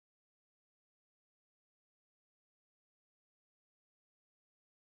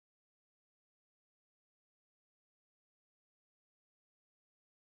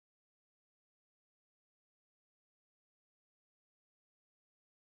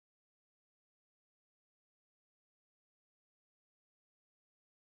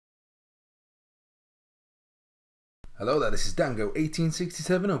Hello there, this is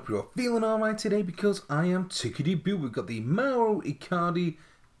Dango1867. Hope you're feeling alright today because I am tickety-boo. We've got the Mauro Icardi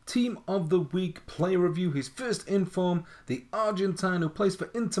Team of the Week player review. His first in form, the Argentine who plays for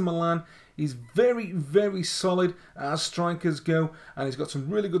Inter Milan. He's very, very solid as strikers go, and he's got some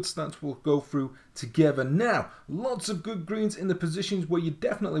really good stats we'll go through together. Now, lots of good greens in the positions where you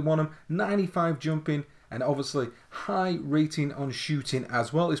definitely want him. 95 jumping, and obviously high rating on shooting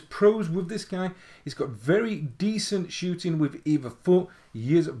as well. His pros with this guy, he's got very decent shooting with either foot.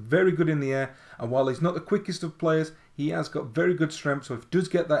 He is very good in the air, and while he's not the quickest of players, he has got very good strength, so if he does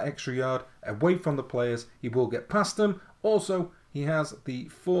get that extra yard away from the players, he will get past them. Also, he has the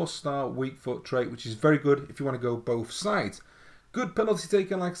 4-star weak foot trait, which is very good if you want to go both sides. Good penalty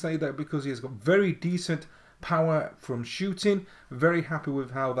taken, like I say, that because he has got very decent power from shooting. Very happy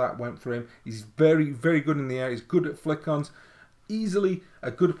with how that went for him. He's very, very good in the air. He's good at flick-ons. Easily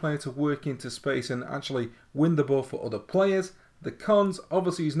a good player to work into space and actually win the ball for other players. The cons,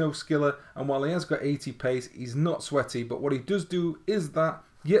 obviously he's no skiller, and while he has got 80 pace, he's not sweaty, but what he does do is that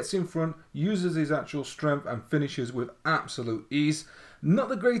gets in front, uses his actual strength and finishes with absolute ease. Not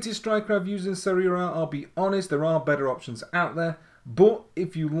the greatest striker I've used in Serie A, I'll be honest. There are better options out there, but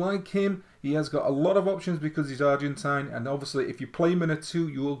if you like him, he has got a lot of options because he's Argentine, and obviously if you play him in a 2,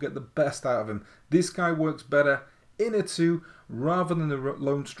 you will get the best out of him. This guy works better in a 2 rather than the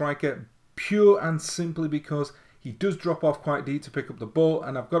lone striker, pure and simply because he does drop off quite deep to pick up the ball,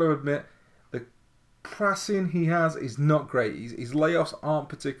 and I've got to admit, the passing he has is not great. His layoffs aren't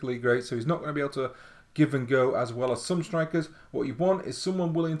particularly great, so he's not going to be able to give and go as well as some strikers. What you want is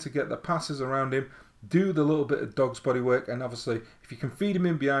someone willing to get the passes around him, do the little bit of dog's body work, and obviously if you can feed him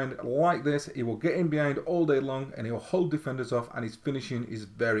in behind like this, he will get in behind all day long and he'll hold defenders off, and his finishing is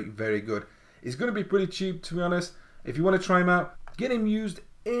very, very good. He's going to be pretty cheap, to be honest. If you want to try him out, get him used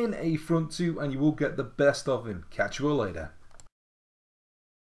in a front 2 and you will get the best of him. Catch you all later.